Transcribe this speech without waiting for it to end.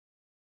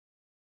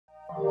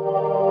We have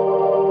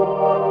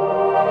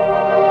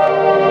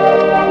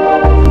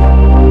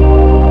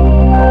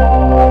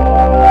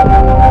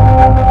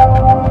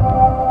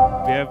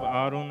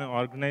our own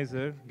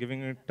organizer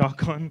giving a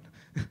talk on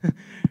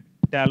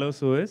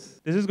Talos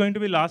OS. This is going to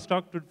be last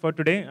talk for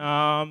today.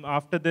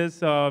 After this,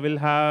 we'll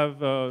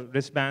have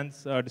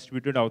wristbands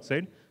distributed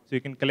outside, so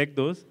you can collect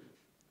those.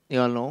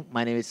 You all know,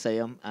 my name is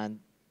Saiyam, and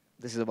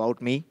this is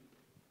about me.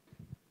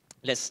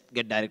 Let's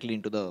get directly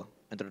into the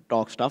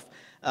talk stuff.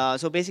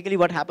 So basically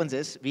what happens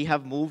is we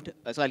have moved,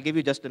 so I'll give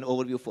you just an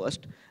overview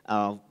first.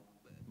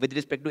 With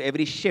respect to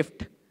every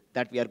shift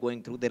that we are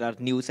going through, there are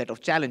new set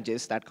of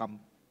challenges that come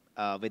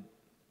with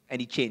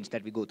any change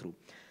that we go through.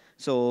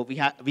 So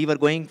we were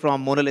going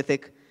from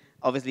monolithic,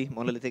 obviously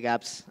monolithic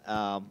apps.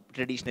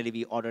 Traditionally,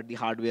 we ordered the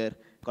hardware,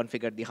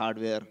 configured the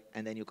hardware,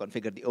 and then you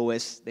configure the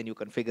OS, then you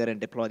configure and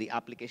deploy the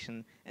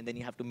application, and then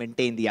you have to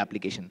maintain the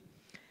application.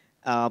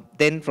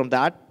 Then from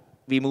that,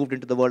 we moved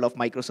into the world of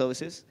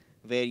microservices,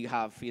 where you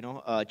have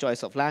a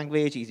choice of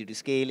language, easy to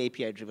scale,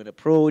 API-driven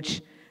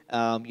approach.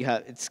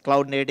 It's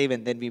cloud native,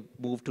 and then we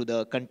moved to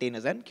the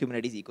containers and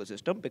Kubernetes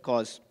ecosystem,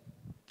 because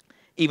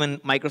even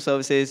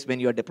microservices,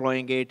 when you're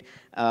deploying it,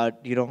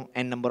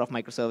 n number of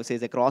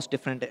microservices across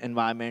different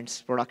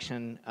environments,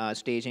 production,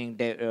 staging,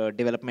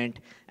 development,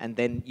 and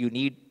then you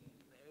need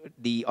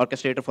the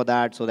orchestrator for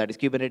that. So that is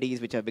Kubernetes,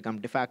 which have become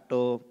de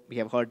facto. We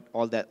have heard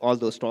all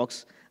those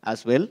talks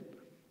as well.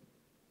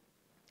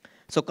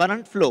 So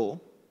current flow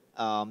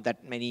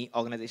that many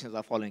organizations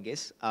are following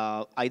is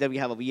either we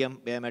have a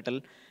VM, bare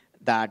metal,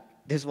 that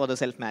this was the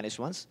self-managed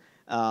ones.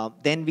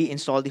 Then we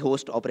install the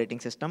host operating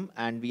system,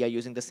 and we are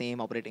using the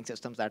same operating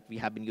systems that we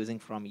have been using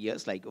from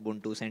years, like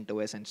Ubuntu,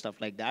 CentOS, and stuff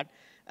like that.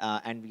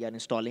 And we are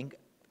installing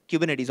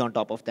Kubernetes on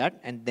top of that,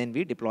 and then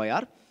we deploy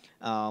our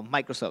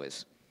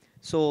microservice.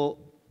 So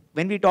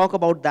when we talk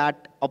about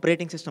that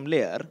operating system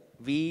layer,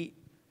 we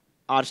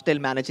are still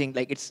managing,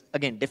 like it's,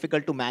 again,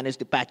 difficult to manage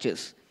the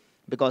patches,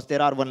 because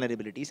there are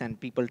vulnerabilities, and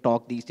people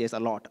talk these days a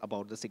lot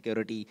about the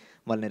security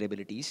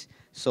vulnerabilities.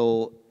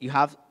 So you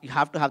have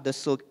to have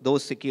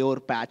those secure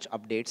patch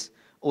updates,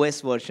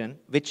 OS version,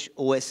 which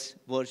OS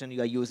version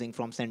you are using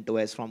from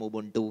CentOS, from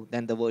Ubuntu,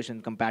 then the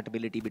version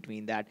compatibility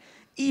between that.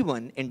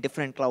 Even in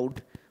different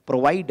cloud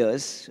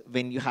providers,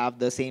 when you have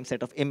the same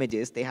set of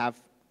images, they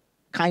have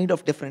kind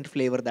of different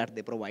flavor that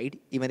they provide,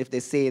 even if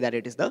they say that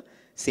it is the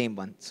same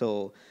one.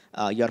 So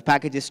your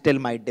packages still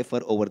might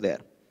differ over there.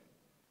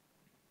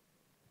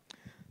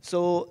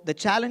 So the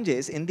challenge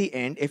is, in the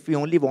end, if we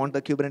only want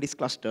the Kubernetes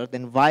cluster,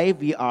 then why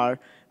we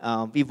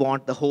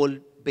want the whole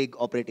big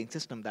operating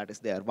system that is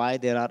there? Why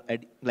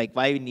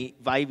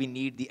we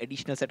need the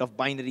additional set of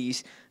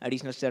binaries,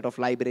 additional set of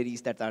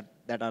libraries that are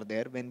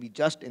there, when we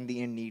just in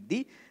the end need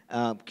the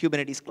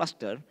Kubernetes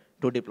cluster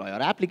to deploy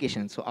our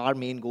application? So our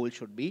main goal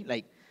should be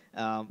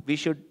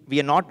we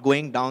are not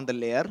going down the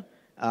layer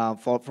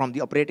from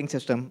the operating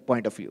system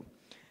point of view.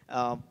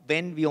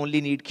 When we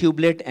only need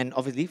kubelet and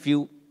obviously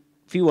few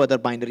other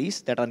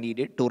binaries that are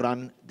needed to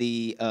run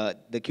the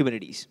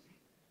Kubernetes.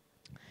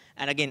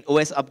 And again,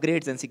 OS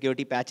upgrades and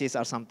security patches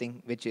are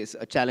something which is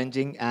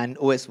challenging, and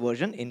OS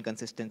version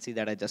inconsistency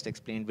that I just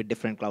explained, with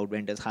different cloud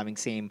vendors having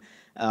same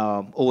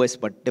OS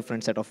but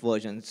different set of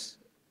versions.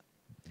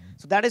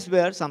 So that is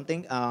where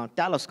something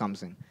Talos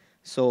comes in.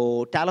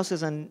 So Talos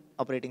is an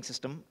operating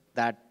system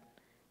that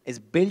is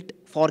built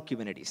for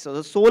Kubernetes. So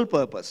the sole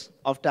purpose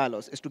of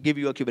Talos is to give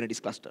you a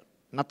Kubernetes cluster,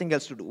 nothing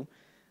else to do.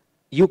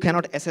 You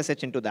cannot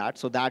SSH into that,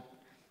 so that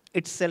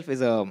itself is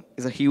a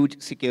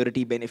huge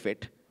security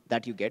benefit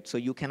that you get. So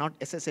you cannot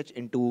SSH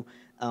into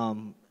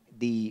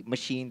the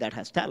machine that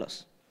has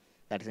Talos.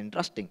 That is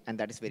interesting, and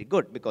that is very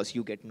good, because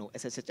you get no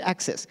SSH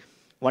access.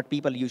 What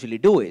people usually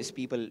do is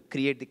people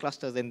create the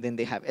clusters, and then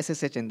they have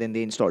SSH, and then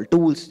they install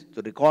tools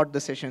to record the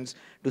sessions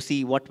to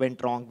see what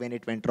went wrong, when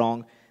it went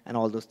wrong, and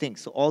all those things.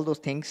 So all those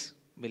things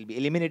will be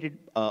eliminated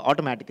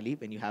automatically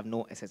when you have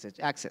no SSH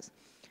access.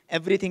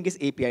 Everything is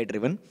API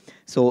driven.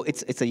 So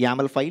it's a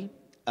YAML file,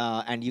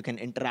 and you can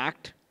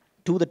interact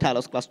to the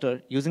Talos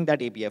cluster using that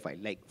API file.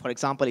 Like, for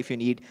example, if you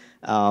need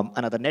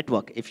another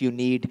network, if you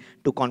need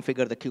to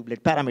configure the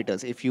kubelet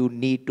parameters, if you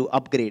need to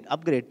upgrade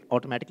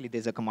automatically,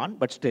 there's a command,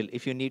 but still,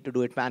 if you need to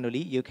do it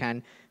manually, you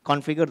can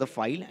configure the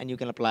file, and you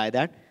can apply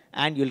that,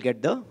 and you'll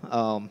get the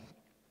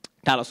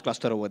Talos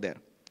cluster over there.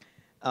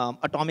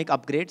 Atomic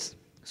upgrades.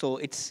 So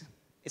it's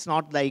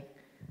not like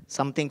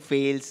something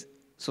fails,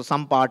 so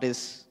some part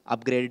is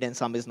upgraded and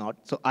some is not.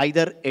 So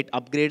either it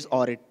upgrades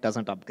or it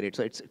doesn't upgrade.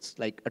 So it's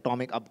like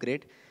atomic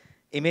upgrade.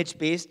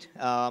 Image-based,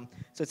 so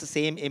it's the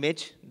same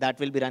image that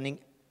will be running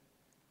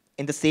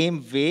in the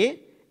same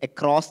way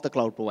across the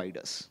cloud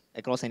providers,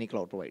 across any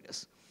cloud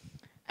providers.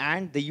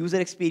 And the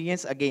user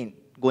experience, again,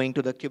 going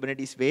to the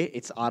Kubernetes way,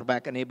 it's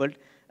RBAC enabled.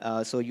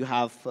 So you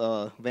have,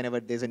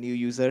 whenever there's a new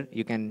user,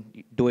 you can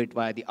do it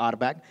via the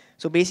RBAC.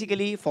 So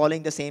basically,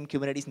 following the same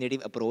Kubernetes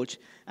native approach,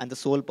 and the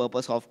sole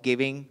purpose of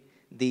giving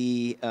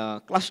the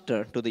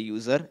cluster to the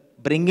user,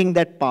 bringing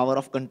that power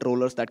of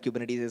controllers that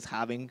Kubernetes is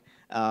having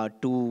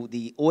to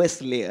the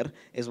OS layer,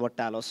 is what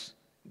Talos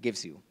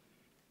gives you.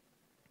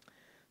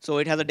 So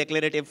it has a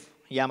declarative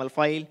YAML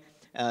file.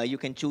 You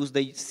can choose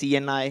the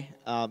CNI.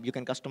 You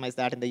can customize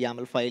that in the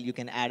YAML file. You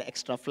can add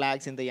extra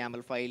flags in the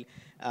YAML file.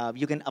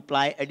 You can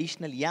apply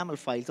additional YAML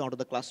files onto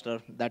the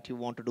cluster that you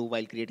want to do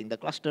while creating the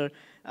cluster.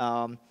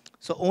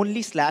 So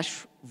only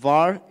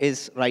 /var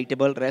is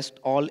writable. Rest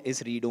all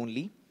is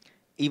read-only.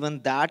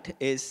 Even that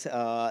is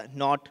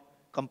not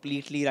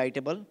completely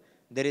writable.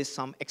 There is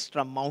some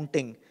extra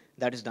mounting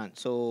that is done.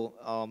 So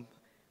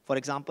for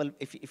example,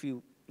 if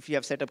you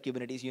have set up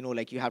Kubernetes, you know,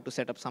 like you have to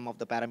set up some of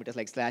the parameters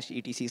like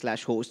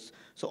 /etc/hosts.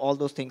 So all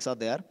those things are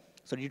there.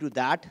 So due to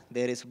that,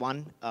 there is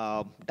one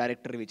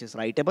directory which is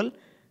writable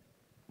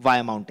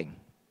via mounting.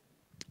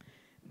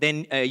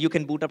 Then you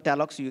can boot up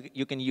Talos.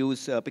 You can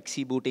use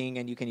Pixie booting,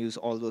 and you can use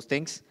all those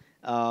things.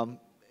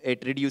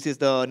 It reduces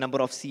the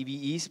number of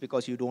CVEs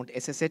because you don't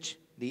SSH.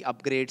 The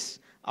upgrades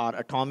are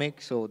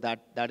atomic, so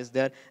that is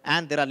there.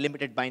 And there are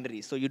limited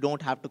binaries, so you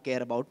don't have to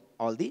care about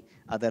all the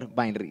other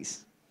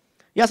binaries.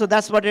 Yeah, so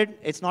that's what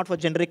it's not for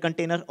generic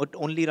container. It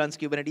only runs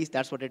Kubernetes.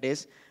 That's what it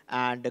is.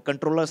 And the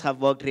controllers have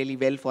worked really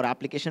well for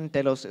application.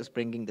 Talos is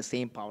bringing the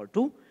same power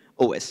to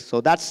OS.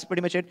 So that's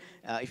pretty much it.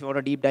 If you want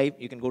a deep dive,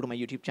 you can go to my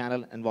YouTube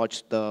channel and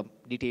watch the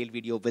detailed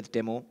video with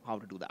demo how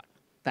to do that.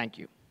 Thank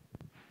you.